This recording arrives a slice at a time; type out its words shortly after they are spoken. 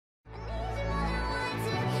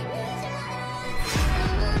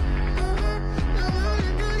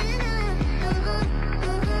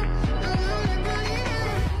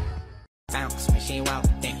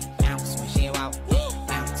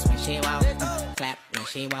when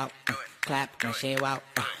she walk, clap when she walk,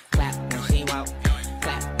 clap when she walk,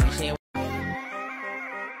 clap when she walk.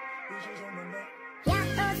 Я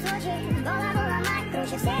тот случай, голову ломать,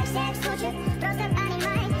 круче всех случаев, просто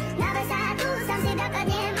понимай, на высоту сам себя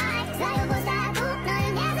поднимай, свою пустоту, но и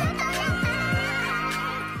не заполняй.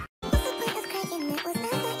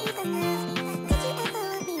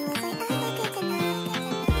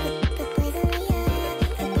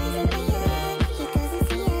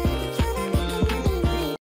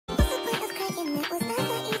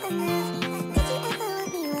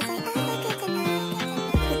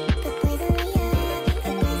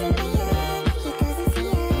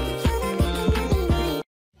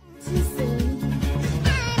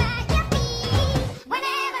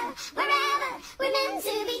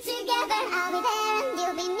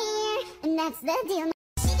 That's the deal.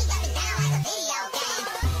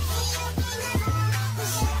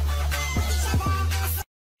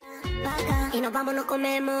 Y nos vamos, nos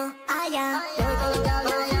comemos allá. Yo voy con los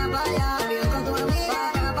diablos, vaya. Vivo con tu amiga.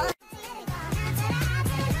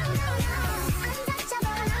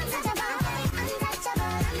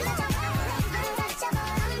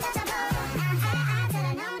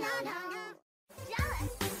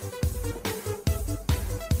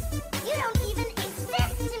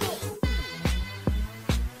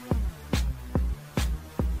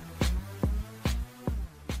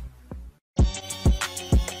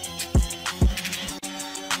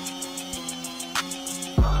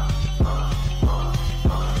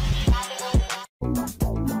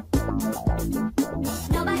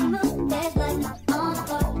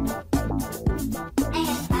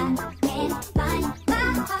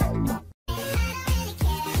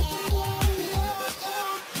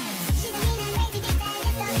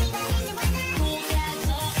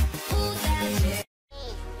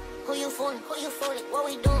 Who you fooling? What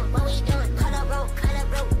we doing? What we doing? Cut up rope,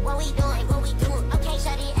 what we doing? What we doing? Okay,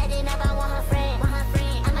 shawty, adding up, I want her friend.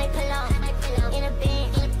 I might pull up, in a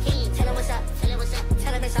bed, in a key. Tell her what's up, tell her it's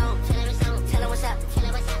on, tell her what's up,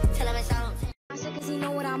 tell her it's on. Cause he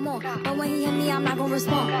know what I'm on, but when he hit me, I'm not gonna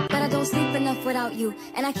respond. But I don't sleep enough without you,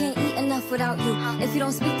 and I can't eat enough without you. If you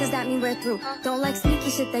don't speak, does that mean we're through? Don't like sneaky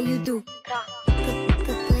shit that you do.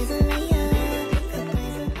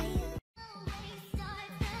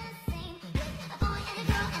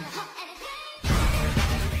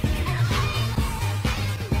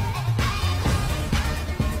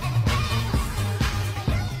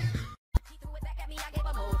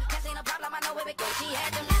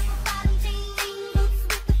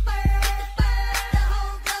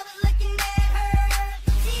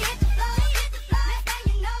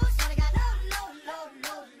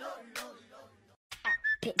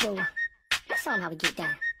 Pitbull, that's on how we get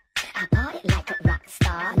down. I party like a rock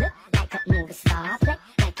star, look like a movie star, play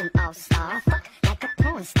like an all-star, fuck like a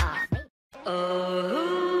porn star. Oh,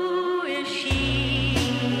 who is she?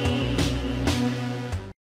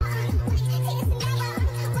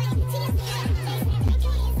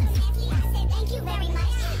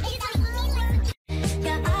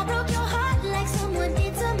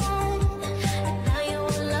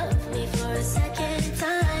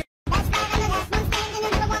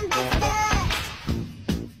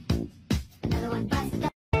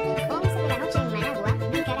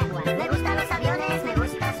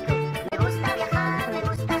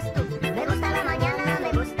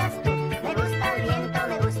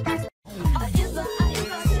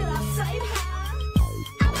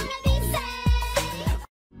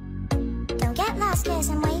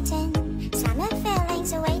 I'm waiting, summer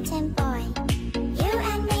feelings are waiting, boy. You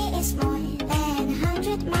and me is more than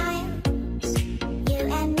 100 miles. You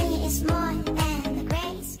and me is more than the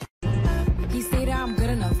grace. He say that I'm good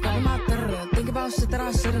enough, but I'm not thorough. Think about shit that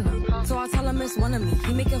I shouldn't know. So I tell him it's one of me.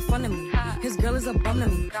 He making fun of me. His girl is a bum to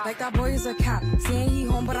me. Like that boy is a cat. Saying he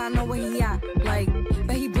home, but I know where he at. Like,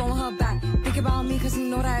 bet he blowing her back. Think about me, cause he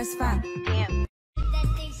know that it's fat. Damn.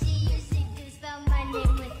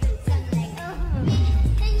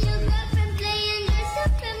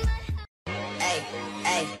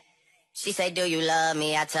 She say, do you love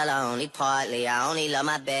me? I tell her only partly. I only love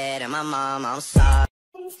my bed and my mom, I'm sorry.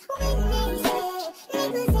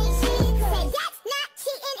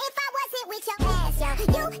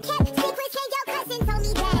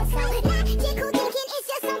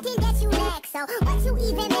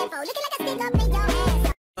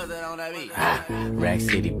 Rack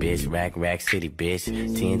City, bitch. Rack City, bitch.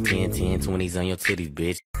 10, 10, 10, 20s on your titties,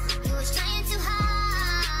 bitch. You was trying too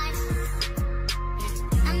hard.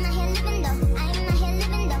 I'm not here living though. I'm not here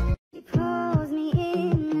living though. You pulls me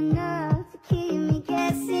in enough to keep me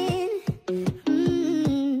guessing.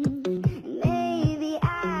 Maybe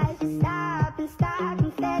I should stop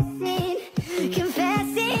confessing.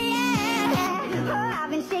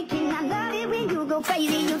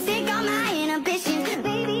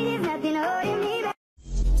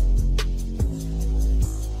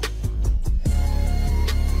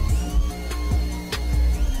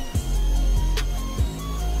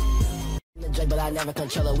 I never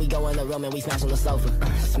control her. We go in the room and we smash on the sofa.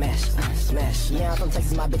 Smash, smash. Yeah, I'm from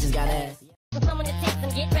Texas, my bitches got ass. So someone to text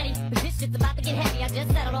and get ready. This shit's about to get heavy. I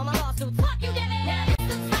just settled all my lawsuits. Fuck you, Devin. Now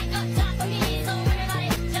this is like a job for me. So everybody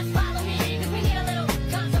just follow me. Cause we need a little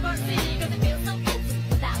controversy. Cause it feels so empty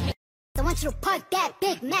without me. I want you to park that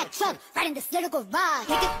Big Mac truck right in this little garage.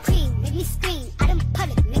 Make it cream, make me scream. I don't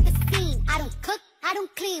public, make a scene. I don't cook, I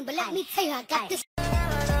don't clean. But let me tell you, I got this.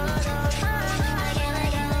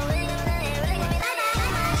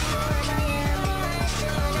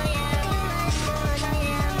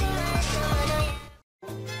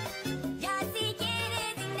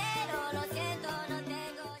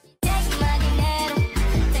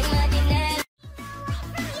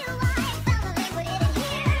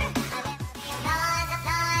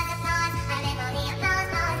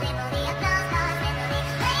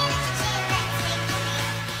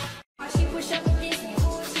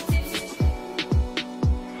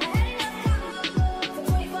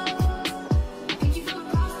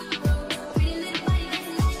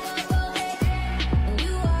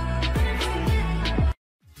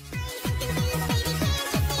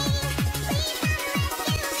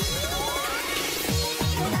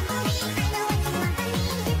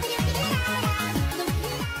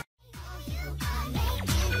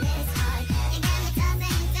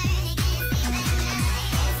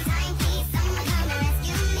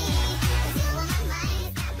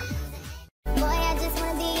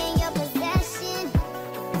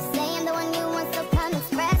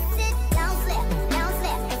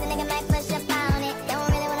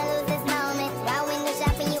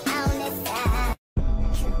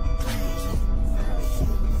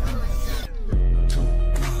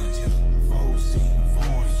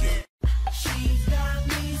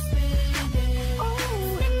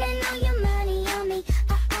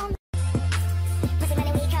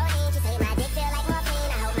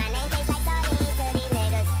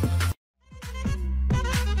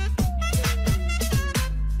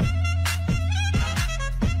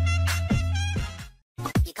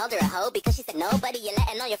 Called her a hoe because she said nobody you're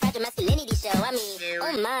letting on your fragile masculinity show. I mean,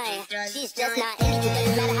 oh my, she's just not in it. It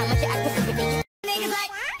doesn't matter how much you act ridiculous. Niggas like,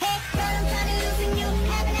 hey, girl, I'm trying to loosen you.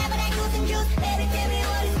 Haven't had that goose and juice. Baby, tell me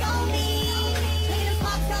what it's gonna be. Look at the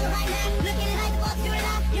sparks color right now. Looking like the box you're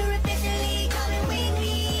alive. You're officially coming with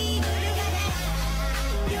me. You got that.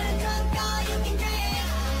 You're the drunk girl, you can drink.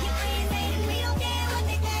 You're crazy and we don't care what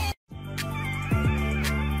they say.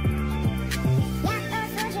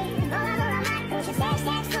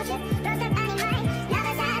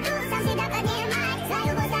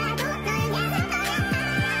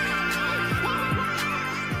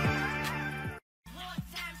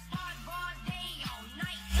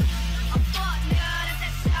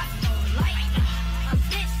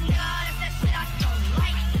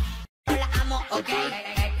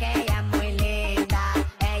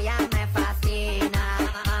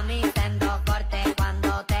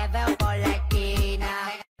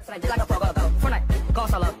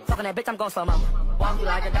 Bitch, I'm gon' sum up. Walk you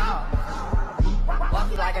like a dog. Walk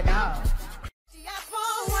you like a dog. She asked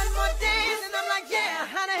for one more dance, and I'm like, yeah.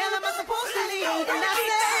 How the hell am I supposed to leave? And I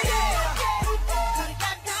said, yeah. Till it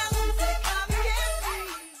got down, said, come and get me.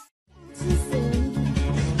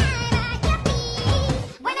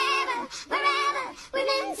 Whenever, wherever, we're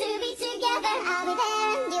meant to be together. I'll be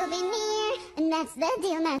there, you'll be near, and that's the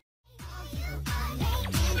deal, man.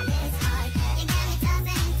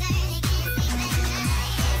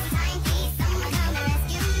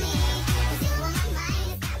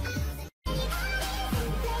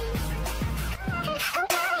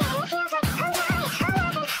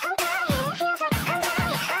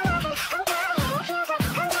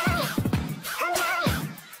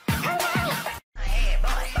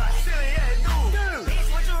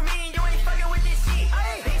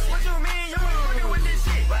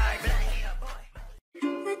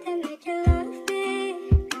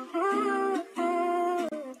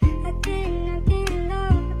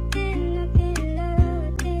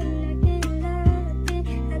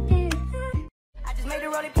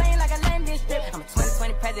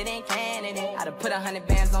 Candidate. I done put 100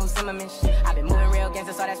 bands on Zimmerman shit. I been moving real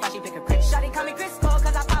gangster, so that's why she pick a Chris. Shawty call me Chris Cole,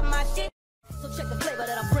 cause I pop my shit. So check the flavor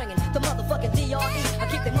that I'm bringing. The motherfucking DRE. I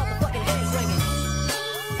keep the motherfucking heads ringing.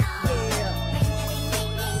 Yeah.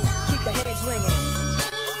 Keep the heads ringing.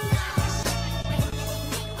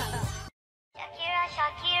 Shakira,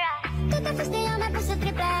 Shakira. Tú te fuiste y yo me puse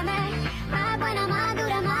triple M. Más buena, más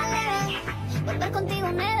dura, más leve. Volver contigo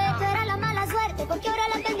me ve. Tú eras la mala suerte, porque ahora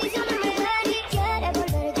las bendiciones me ven. Y quieres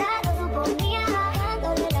volver, ya lo suponía.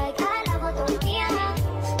 Dándole like a la foto mía.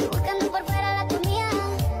 Tú buscando por fuera la comida.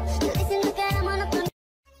 Tú diciendo que era monotonía.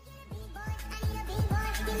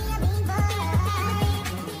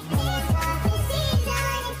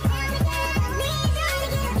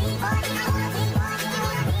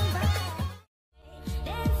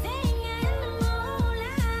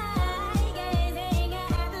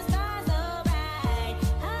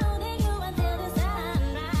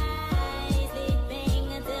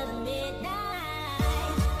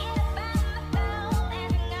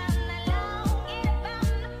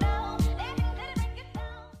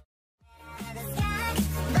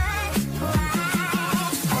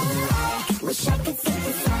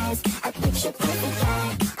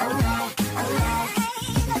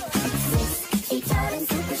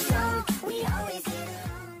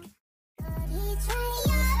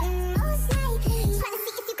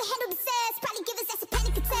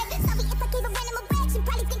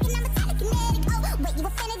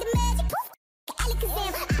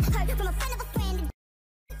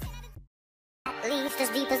 just as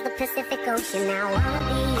deep as the Pacific Ocean. I wanna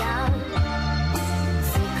be your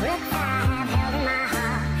secret I have held in my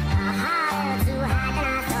heart. A heart too high can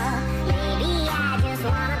I fall? Maybe I just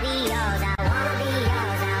wanna be yours. I wanna be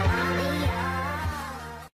yours. I wanna be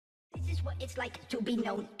yours. This is what it's like to be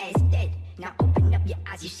known as dead. Now open up your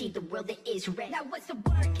eyes, you see the world that is red. Now what's the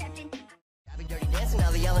word, Captain? I be dirty dancing,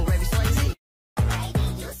 I'll be yelling gravy so I can see.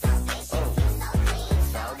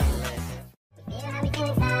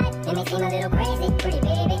 It may seem a little crazy, pretty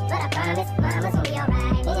baby, but I promise mama's gonna be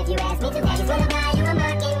alright. And if you ask me to, daddy's gonna buy you a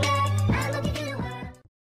mockingbird. I'm looking to the world.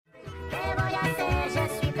 ¿Qué voy a hacer? Je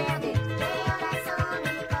suis perdu. ¿Qué horas son,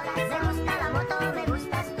 Nicolás? Me gusta la moto, me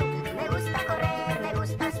gustas tú. Me gusta correr, me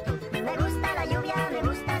gustas tú. Me gusta la lluvia, me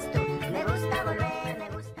gustas tú. Me gusta volver, me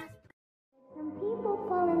gustas tú. Some people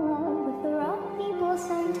fall in love with the wrong people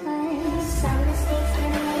sometimes. Some mistakes can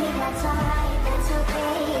be made, that's alright, that's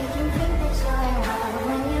okay. You can think that you're in love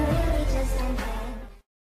when you really just don't care.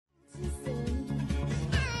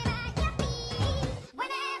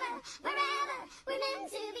 Whenever, wherever, we're meant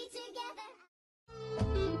to be together.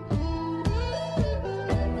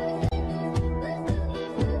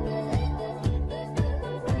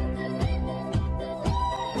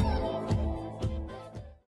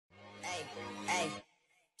 Hey, hey.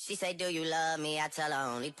 She say, do you love me? I tell her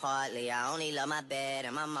only partly. I only love my bed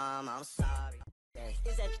and my mom. I'm sorry.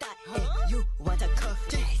 Is that that? Hey, you want a cuff?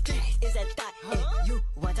 Is that that? Hey, you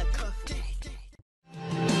want a cuff?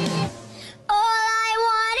 All I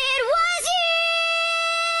wanted was you.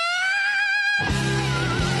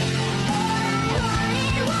 All I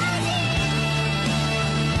wanted was you.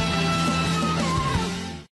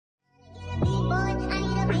 Big boy, I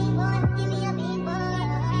need a big boy. Give me a big boy.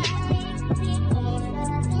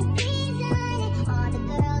 All the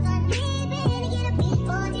girls are leaving. Get a big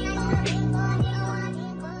boy. I want a big boy. I want a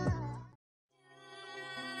big boy.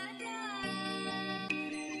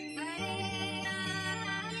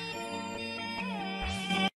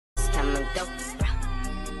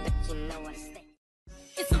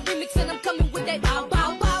 It's a remix and I'm coming with that bow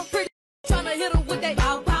bow bow. Pretty tryna hit her with that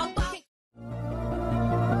bow bow bow.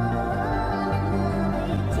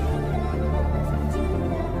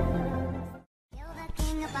 You're the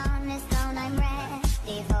king upon this throne, I'm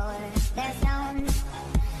ready for their stones.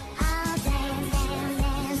 I'll dance, dance,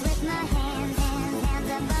 dance with my hands, hands, hands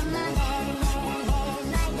above my head, head, head.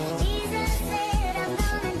 Like Jesus said, I'm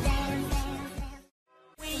gonna dance, dance, dance.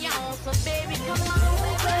 We on, so baby, come on.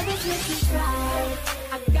 Where this is right,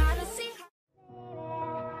 I gotta see her.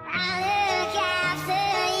 I look after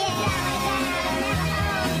you.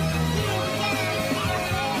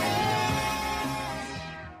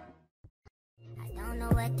 I don't know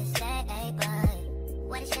what to say, but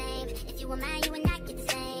what a shame. If you were mine, you would not get the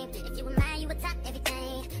same. If you were mine, you would talk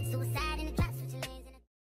everything. Suicide in the drop, switching lanes in a...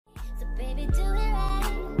 So baby, do it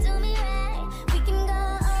right, do me right. We can go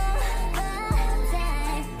all the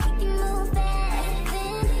time. We can move fast,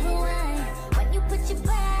 then rewind. When you put your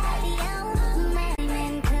body on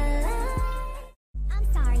mine, 'cause I'm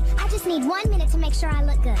sorry, I just need 1 minute to make sure I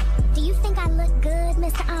look good. Do you think I look good,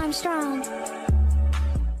 Mr. Armstrong?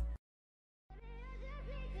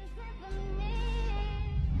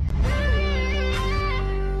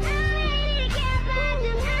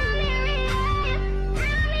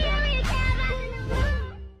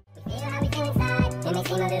 It may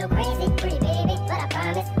seem a little crazy, pretty baby, but I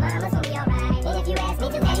promise mama's gonna be alright. And if you ask me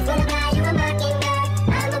to, daddy's gonna buy you a mockingbird.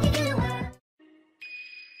 I'm looking to the world.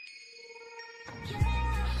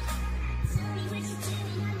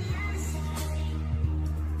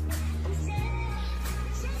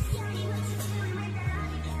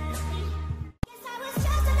 Guess I was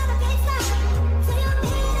just another big star. So you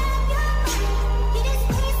made up your mind. You just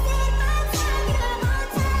wasted my time. You got more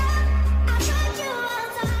time. I told you all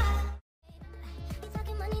the time. You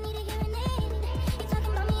talking money, need to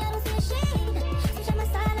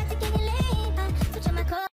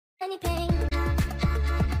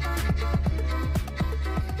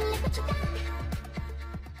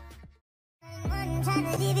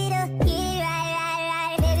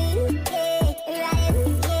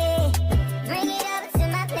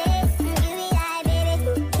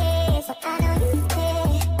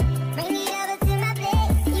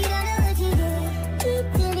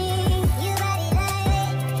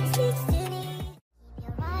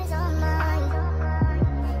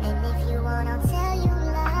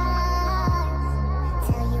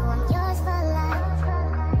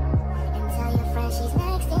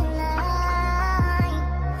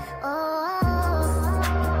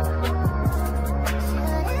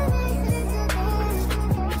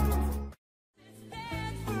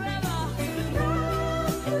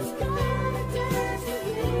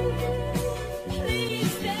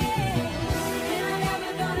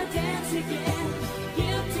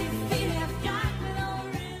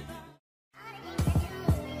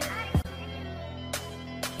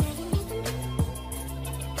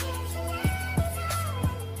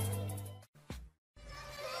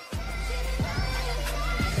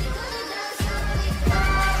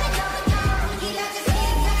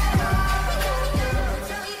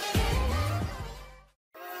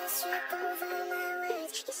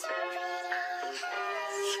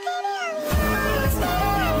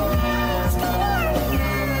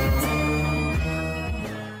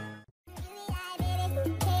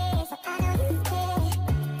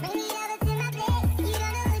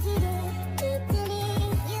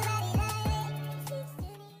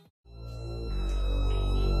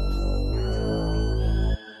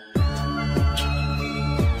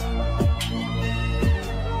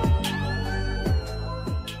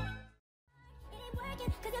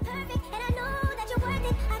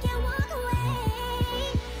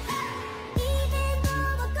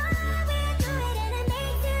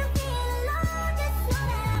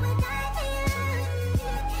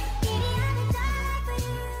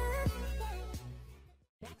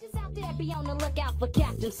on the lookout for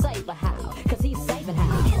Captain Saberhow, cause he's saving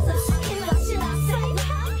how. Should I say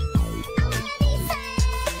how? I wanna be saved.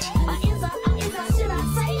 Should I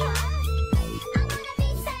say how? I wanna be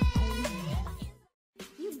saved.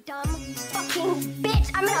 You dumb fucking bitch.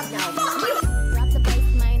 I'm out now. Fuck you. Drop the bass,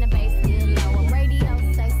 main, the bass still low. Radio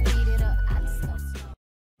say speed it up, I just go slow.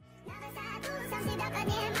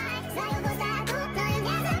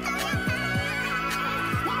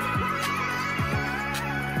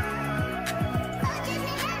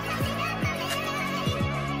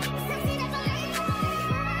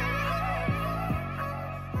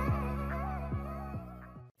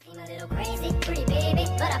 Crazy, pretty baby,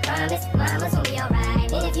 but I promise mama's gonna be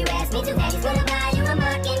alright. And if you ask me to, daddy's gonna buy you a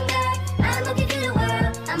mockingbird. I'ma give you the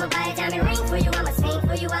world. I'ma buy a diamond ring for you. I'ma sing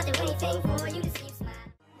for you. I'll do anything for you to see you smile.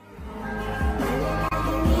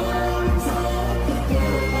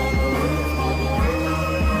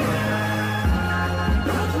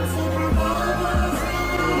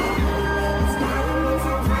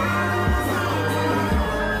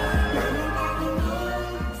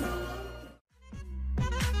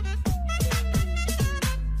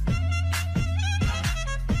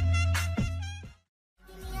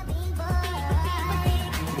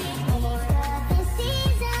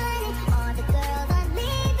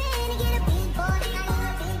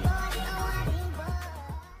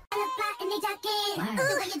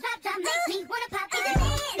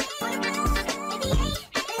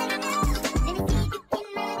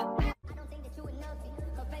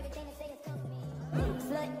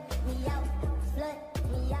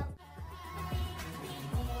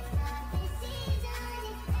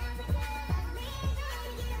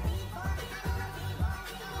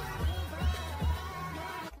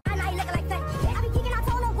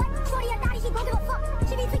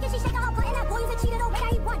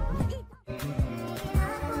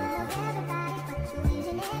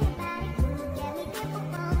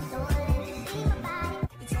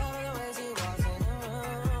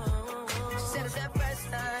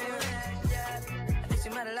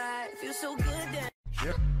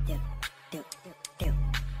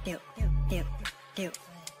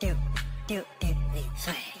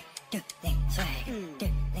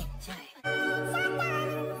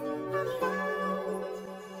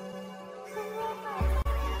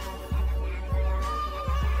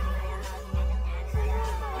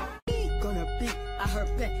 I heard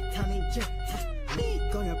P19.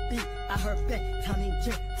 Gonna be, I heard P19.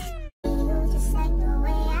 Just like the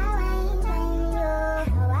way I ain't find you,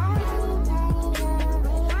 how I ain't find you, the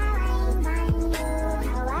way I ain't find you,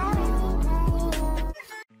 how I ain't find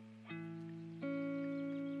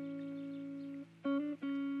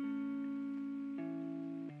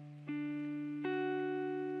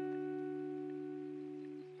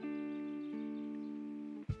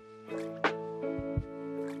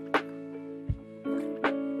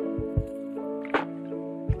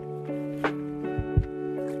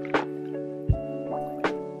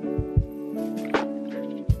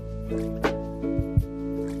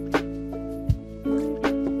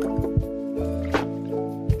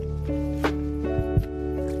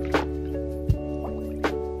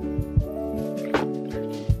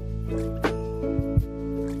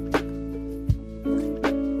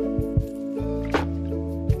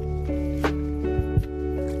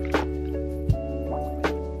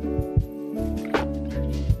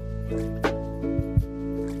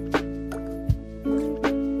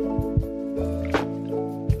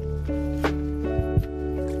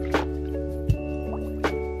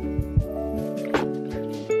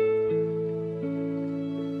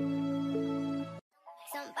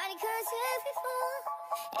Somebody come save me for.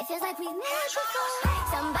 It feels like we've met before.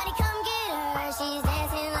 Somebody come get her. She's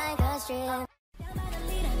dancing like a strip.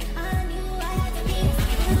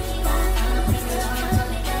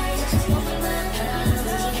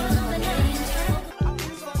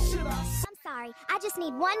 I'm sorry. I just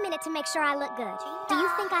need 1 minute to make sure I look good. Do you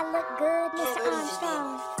think I look good, Mr.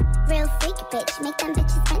 Armstrong? Real freak bitch. Make them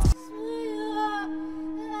bitches dance.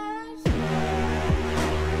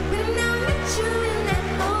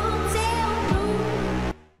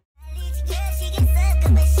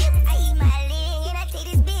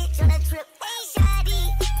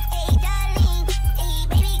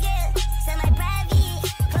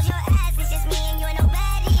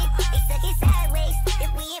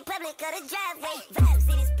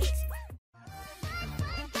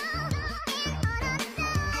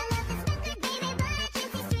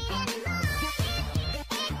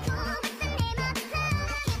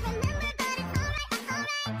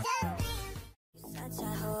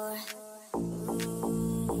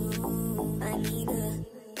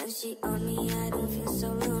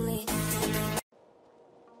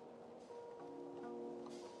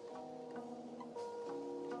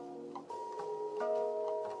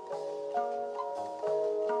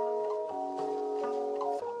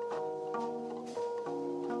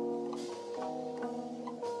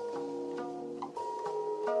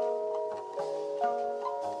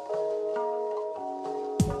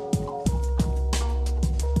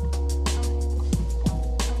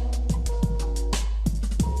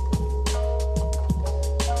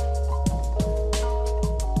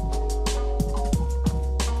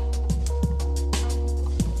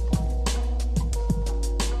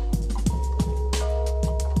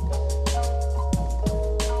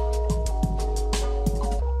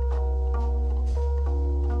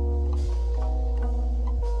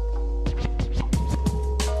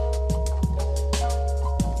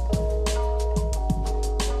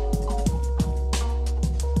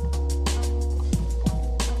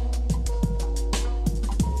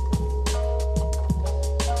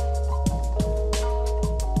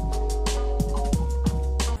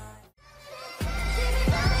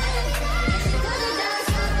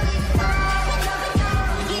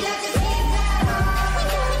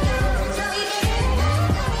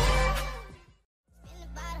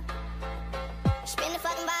 spin the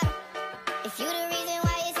fucking bottle. If you the reason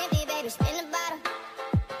why it's empty, baby, spin the bottle.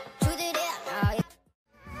 Truth it is, no, it's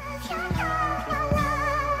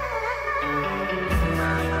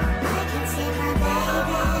I can see my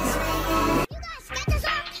baby swinging. You guys get this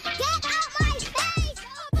off! Get out my face!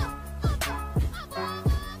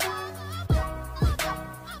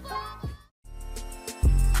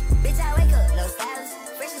 Bitch, I wake up, no styles.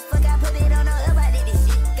 Fresh as fuck, I put it on her up, I did this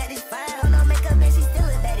shit. Got this fine on no makeup, and she still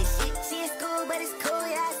look bad as shit. She in school, but it's cool,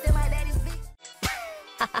 yeah, I still my daddy's bitch.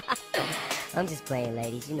 I'm just playing,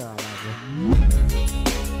 ladies. You know I love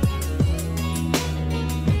you.